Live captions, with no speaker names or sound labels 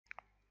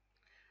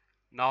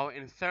Now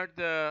insert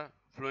the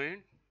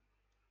fluent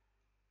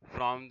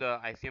from the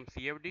ICM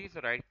CFD. So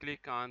right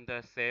click on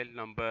the cell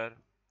number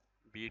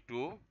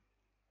B2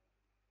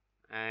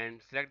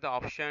 and select the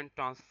option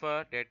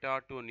transfer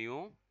data to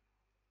new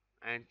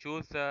and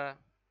choose the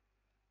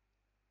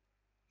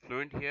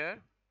fluent here.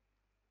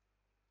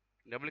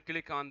 Double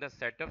click on the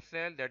setup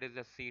cell, that is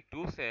the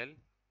C2 cell,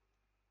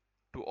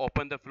 to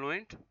open the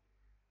fluent.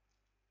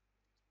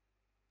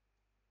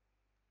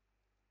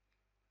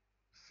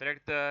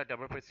 Select the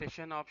double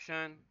precision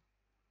option.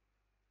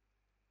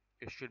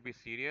 It should be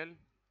serial.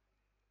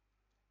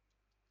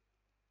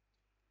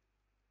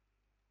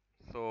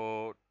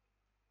 So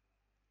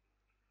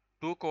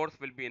 2 cores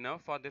will be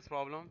enough for this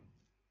problem.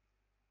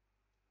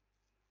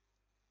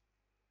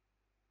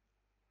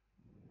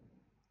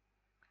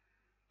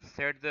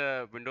 Set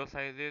the window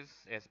sizes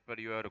as per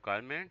your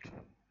requirement.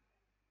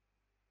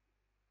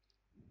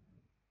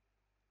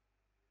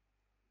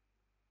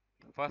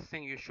 First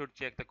thing, you should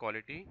check the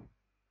quality,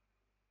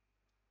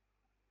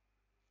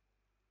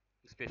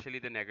 especially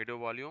the negative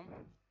volume.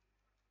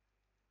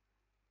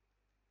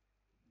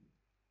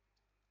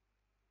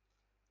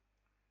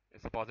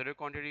 It's a positive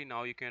quantity.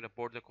 Now you can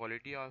report the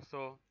quality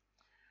also.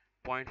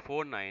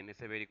 0.49 is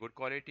a very good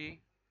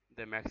quality.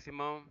 The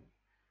maximum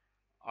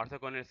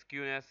orthogonal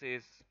skewness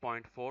is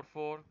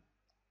 0.44.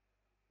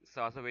 It's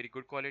also very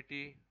good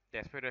quality. The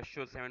aspect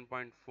ratio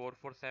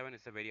 7.447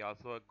 is a very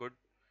also a good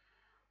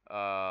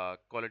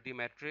quality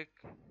metric.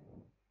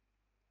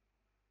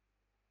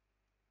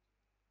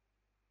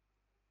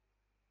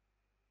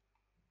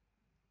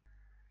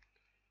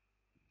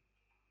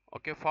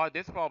 Okay, for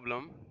this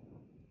problem,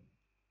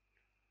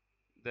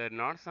 the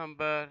Reynolds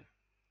number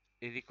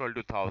is equal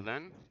to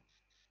 1000.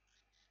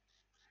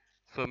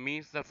 So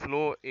means the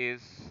flow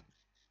is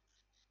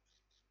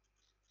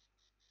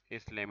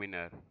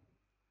laminar.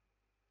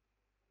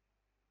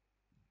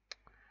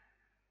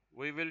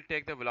 We will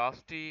take the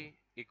velocity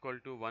equal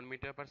to 1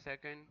 meter per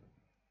second.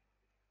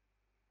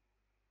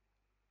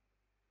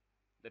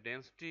 The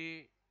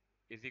density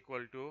is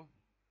equal to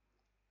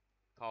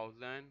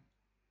 1000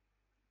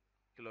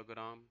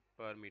 kilogram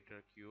per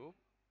meter cube.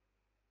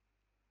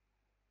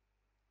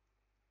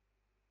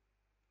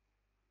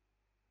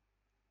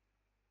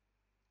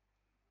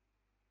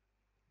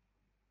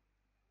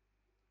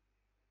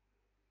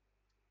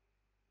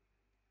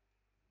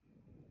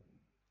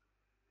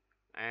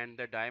 And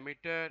the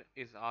diameter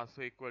is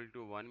also equal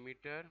to 1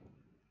 meter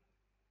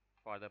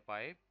for the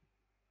pipe.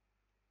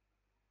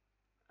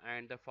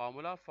 And the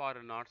formula for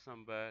Reynolds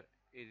number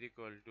is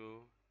equal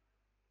to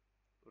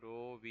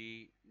rho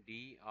V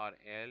D or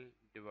L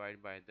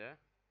divided by the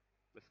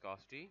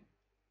viscosity.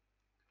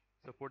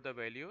 So put the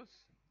values.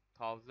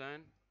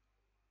 1000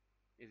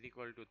 is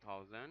equal to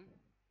 1000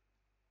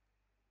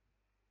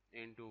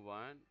 into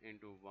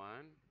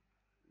 1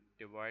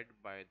 divided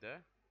by the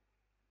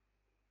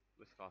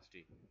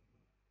viscosity.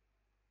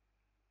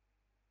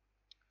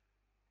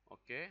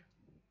 Okay,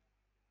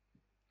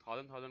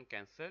 1000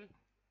 cancel.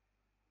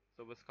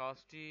 So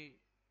viscosity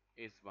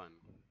is 1.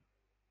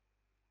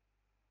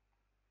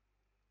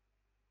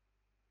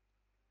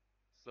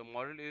 So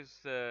model is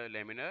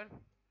laminar.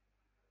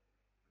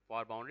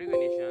 For boundary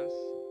conditions,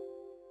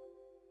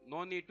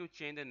 no need to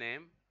change the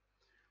name,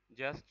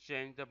 just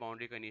change the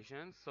boundary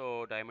conditions.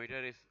 So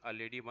diameter is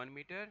already 1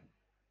 meter.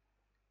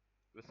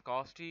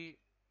 Viscosity,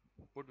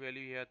 put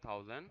value here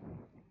 1000,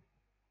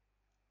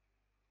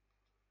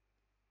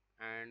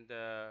 and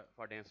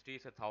for density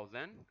is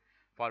 1000.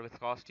 For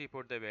viscosity,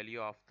 put the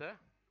value of the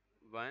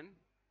 1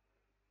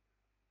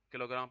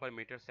 kilogram per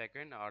meter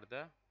second or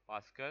the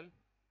Pascal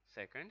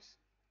seconds.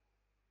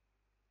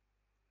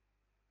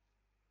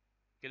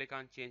 Click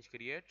on change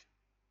create.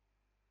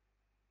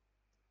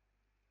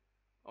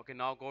 Okay,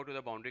 now go to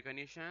the boundary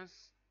conditions.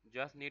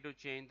 Just need to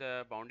change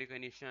the boundary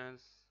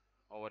conditions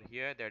over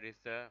here. That is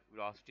the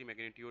velocity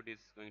magnitude is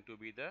going to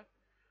be the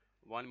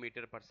 1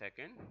 meter per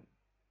second.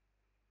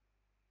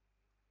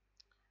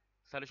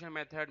 Solution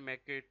method,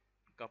 make it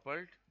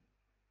coupled.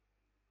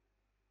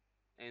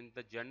 In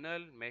the journal,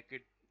 make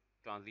it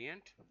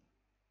transient.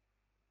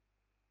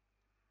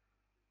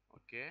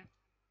 Okay.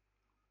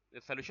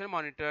 The solution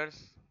monitors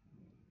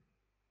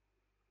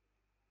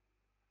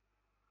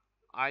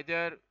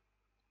either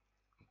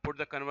put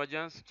the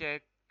convergence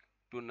check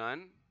to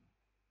none,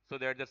 so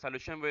that the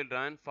solution will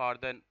run for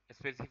the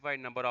specified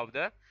number of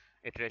the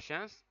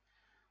iterations,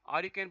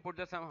 or you can put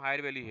the some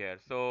higher value here.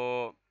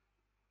 So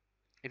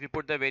if you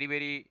put the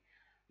very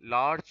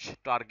large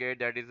target,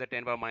 that is the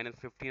 10 power minus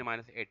 15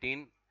 minus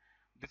 18,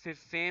 this is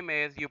same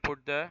as you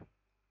put the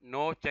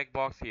no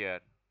checkbox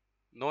here,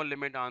 no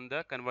limit on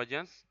the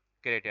convergence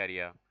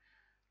criteria.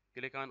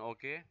 Click on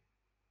OK.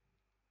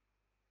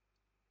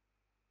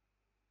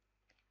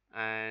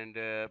 And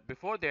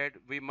before that,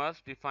 we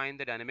must define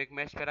the dynamic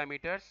mesh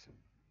parameters.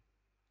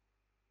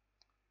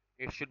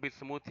 It should be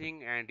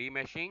smoothing and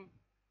demeshing.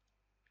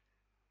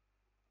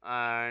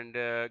 And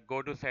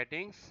go to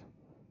settings.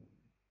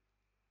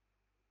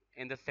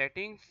 In the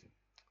settings,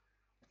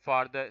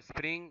 for the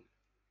spring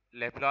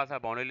Laplace or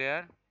boundary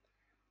layer,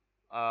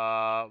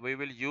 we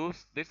will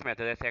use this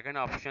method, the second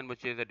option,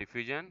 which is a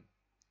diffusion.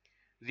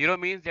 0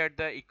 means that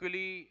the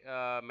equally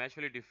mesh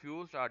will be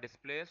diffused or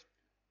displaced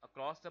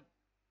across the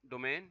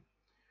domain.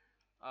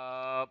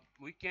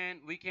 We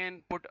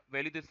can put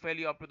this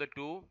value up to the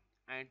 2,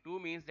 and 2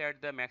 means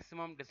that the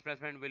maximum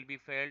displacement will be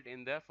felt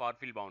in the far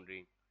field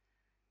boundary.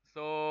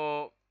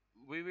 So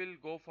we will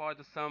go for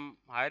some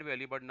higher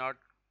value, but not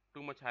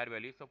too much higher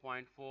value. So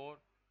 0.4 or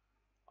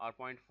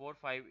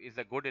 0.45 is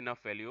a good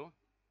enough value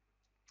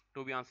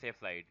to be on safe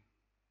side.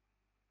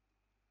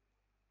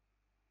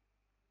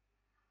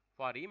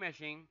 For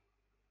remeshing,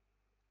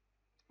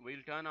 we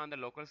will turn on the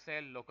local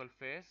cell, local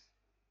face.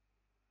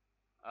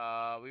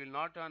 We will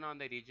not turn on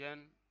the region,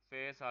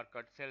 face or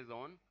cut cell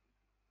zone.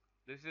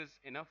 This is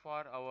enough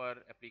for our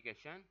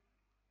application.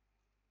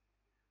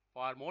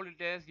 For more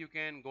details, you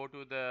can go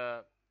to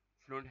the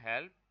Fluent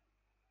help.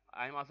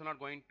 I am also not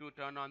going to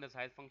turn on the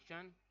size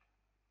function.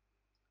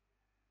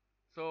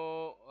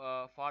 So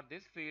for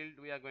this field,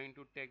 we are going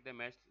to take the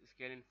mesh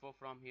scale info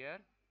from here.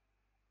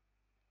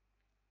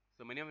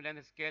 So minimum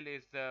length scale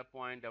is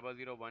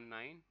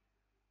 0.0019.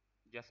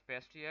 Just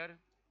paste here.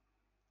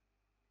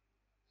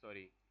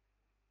 Sorry.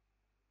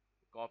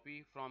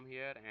 Copy from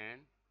here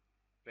and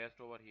paste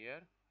over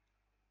here.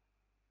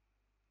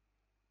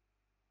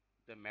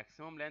 The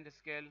maximum length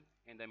scale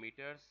in the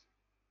meters.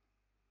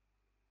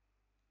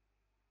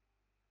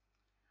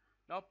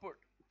 Now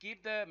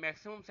keep the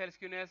maximum cell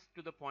skewness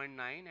to the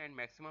 0.9 and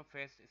maximum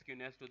face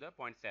skewness to the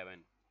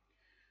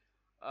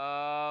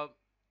 0.7.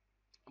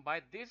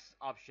 By this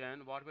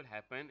option, what will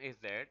happen is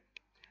that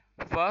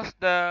first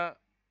the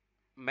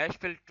mesh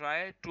will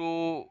try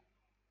to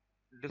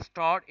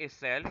distort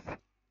itself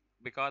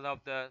because of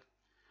the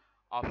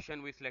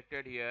option we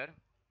selected here,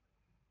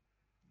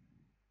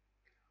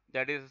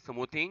 that is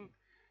smoothing.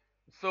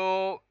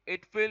 So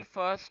it will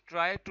first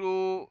try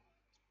to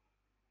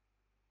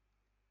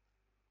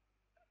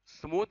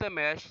smooth the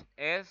mesh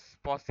as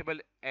possible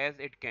as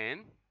it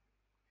can,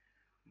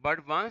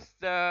 but once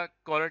the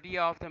quality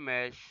of the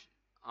mesh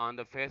on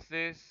the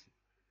faces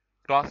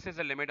crosses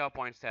the limit of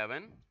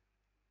 0.7,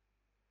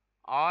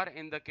 or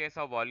in the case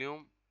of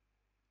volume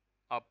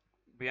up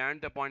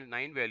beyond the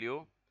 0.9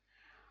 value,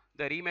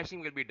 the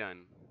remeshing will be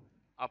done.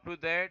 Up to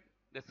that,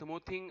 the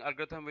smoothing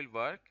algorithm will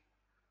work,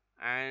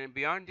 and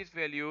beyond these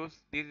values,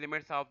 these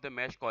limits of the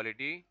mesh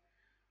quality,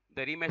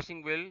 the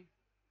remeshing will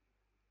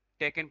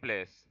take in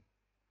place.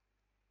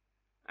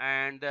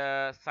 And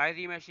the size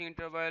remeshing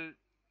interval,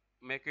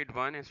 make it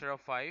 1 instead of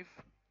 5.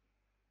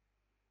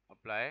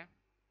 Apply.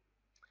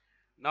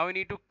 Now we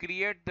need to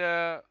create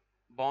the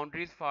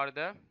boundaries for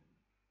the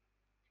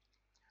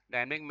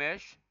dynamic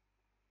mesh.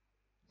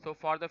 So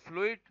for the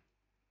fluid,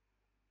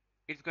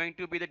 it's going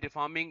to be the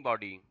deforming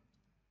body.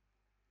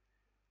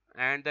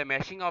 And the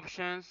meshing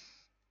options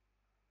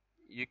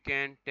you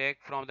can take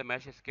from the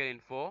mesh scale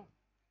info.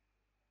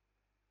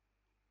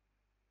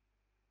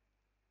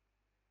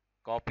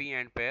 Copy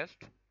and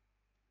paste.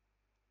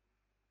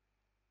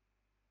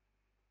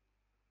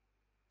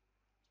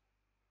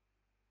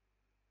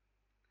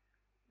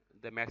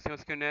 The maximum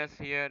skewness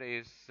here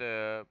is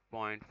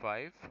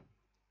 0.5.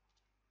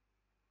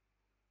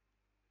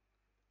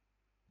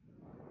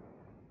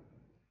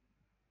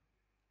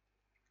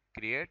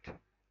 Create.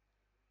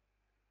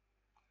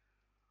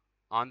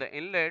 On the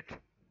inlet,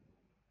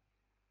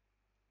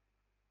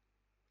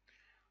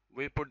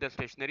 we put the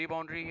stationary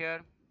boundary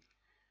here.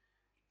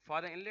 For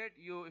the inlet,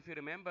 if you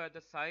remember,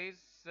 the size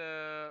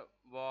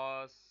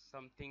was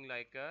something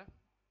like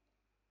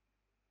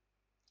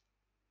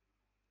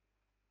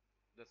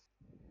this.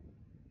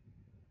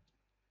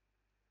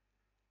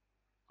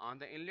 On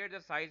the inlet,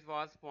 the size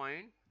was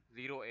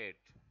 0.08.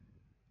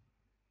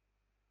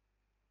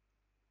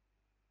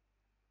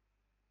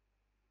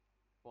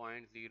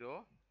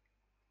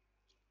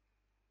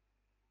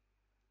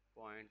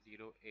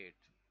 0.08.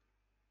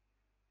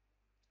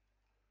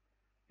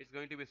 It's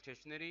going to be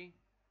stationary,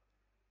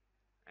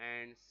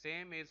 and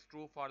same is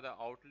true for the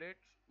outlet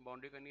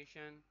boundary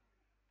condition.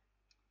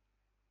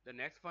 The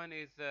next one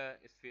is the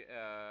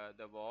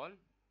wall.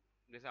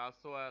 This is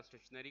also a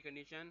stationary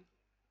condition,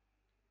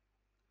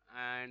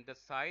 and the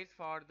size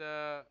for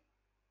the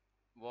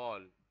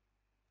wall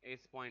is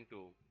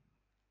 0.2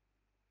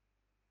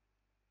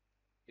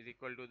 is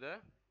equal to the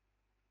zero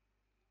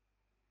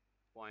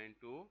point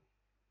 0.2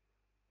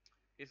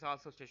 is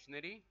also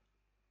stationary.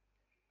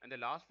 And the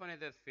last one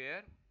is a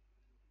sphere.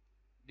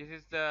 This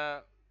is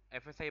the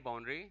FSI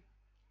boundary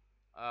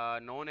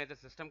known as the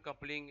system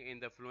coupling in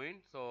the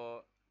Fluent.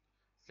 So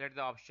select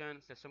the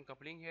option system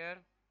coupling here,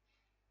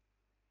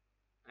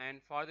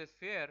 and for the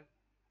sphere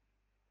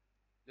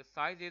the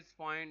size is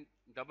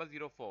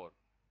 0.004.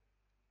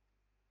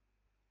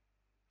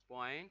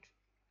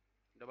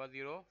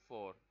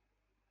 0.004.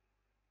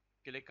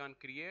 Click on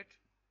create,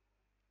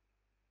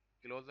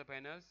 close the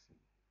panels.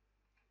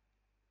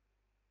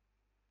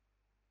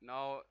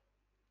 Now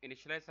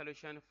initialize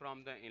solution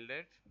from the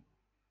inlet.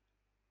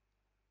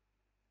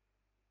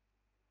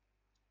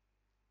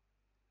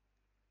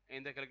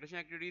 In the calculation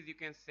activities, you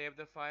can save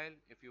the file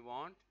if you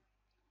want.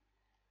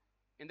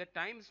 In the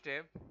time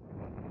step,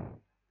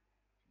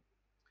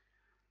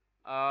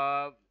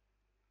 uh,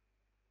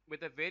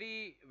 with a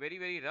very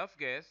rough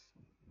guess,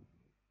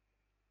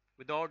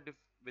 without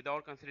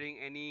without considering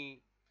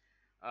any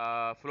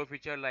flow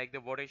feature like the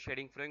water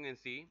shading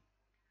frequency,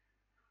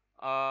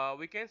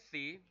 we can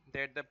see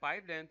that the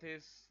pipe length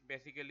is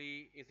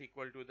basically is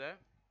equal to the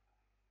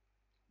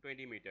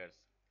 20 meters.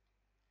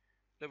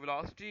 The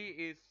velocity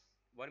is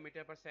 1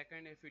 meter per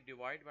second. If we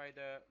divide by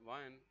the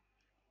 1,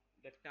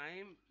 the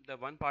time the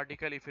one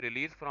particle if you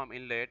release from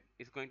inlet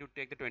is going to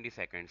take the 20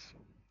 seconds.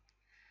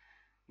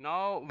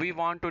 Now we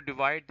want to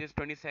divide this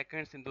 20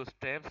 seconds into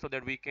steps so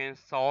that we can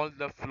solve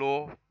the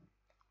flow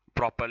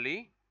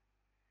properly.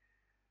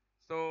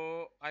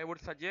 So I would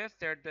suggest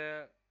that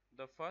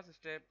the first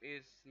step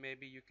is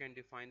maybe you can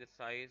define the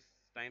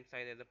time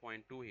size as a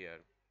 0.2 here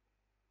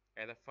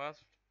as a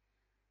first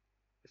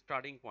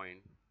starting point.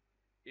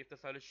 If the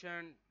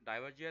solution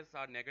diverges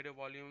or negative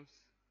volumes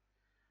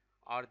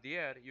are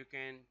there, you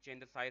can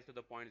change the size to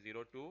the 0.02,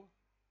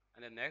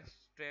 and the next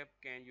step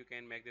you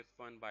can make this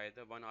one by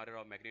the one order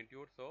of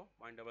magnitude, so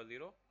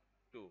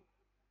 0.002.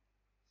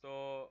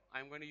 So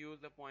I'm going to use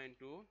the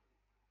 0.2.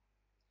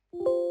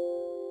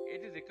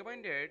 It is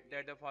recommended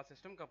that for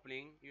system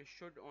coupling you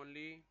should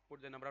only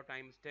put the number of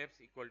time steps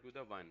equal to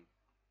the 1.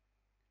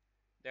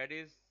 That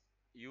is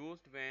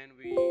used when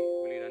we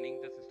will be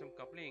running the system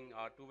coupling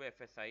or two-way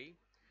FSI.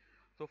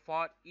 So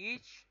for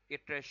each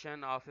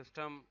iteration of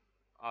system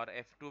or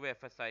F2-way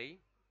FSI,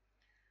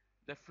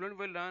 the Fluent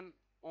will run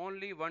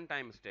only one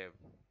time step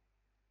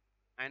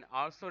and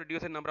also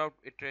reduce the number of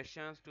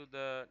iterations to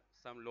the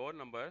some lower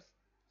numbers,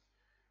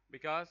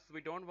 because we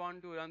don't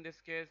want to run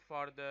this case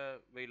for the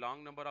very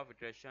long number of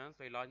iterations,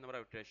 very large number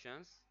of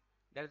iterations.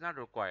 That is not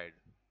required.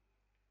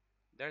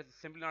 That is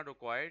simply not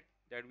required.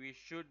 That we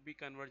should be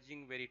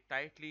converging very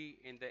tightly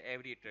in the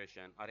every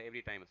iteration or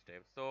every time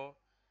step. So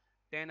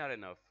 10 are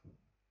enough.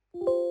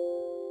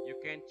 You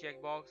can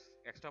checkbox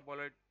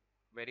extrapolate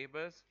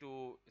variables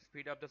to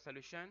speed up the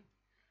solution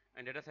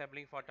and data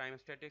sampling for time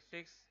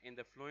statistics in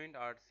the Fluent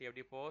or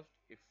CFD post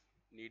if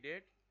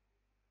needed.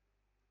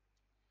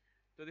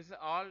 So this is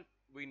all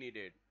we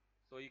needed.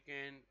 So you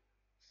can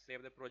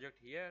save the project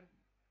here.